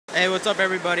Hey, what's up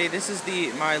everybody? This is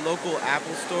my local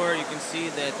Apple store. You can see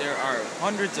that there are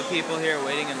hundreds of people here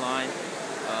waiting in line.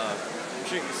 I'm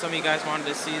sure some of you guys wanted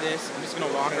to see this. I'm just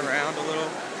gonna walk around a little.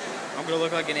 I'm gonna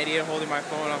look like an idiot holding my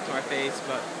phone up to my face,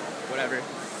 but whatever.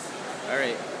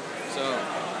 Alright, so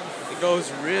it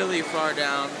goes really far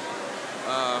down,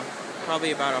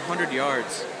 probably about 100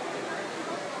 yards.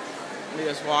 Let me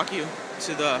just walk you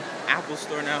to the Apple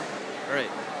store now. Alright,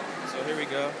 so here we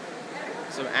go.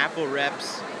 Some Apple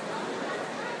reps.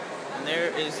 And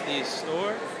there is the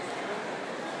store.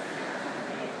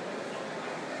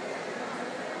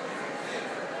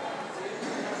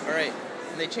 Alright,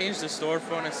 they changed the store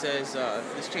phone. It says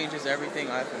this changes everything,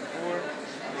 iPhone 4.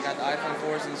 They got the iPhone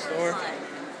 4s in the store.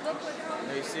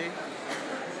 There you see.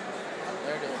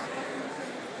 There it is.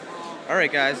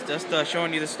 Alright guys, just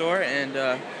showing you the store, and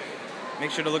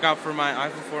make sure to look out for my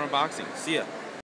iPhone 4 unboxing. See ya.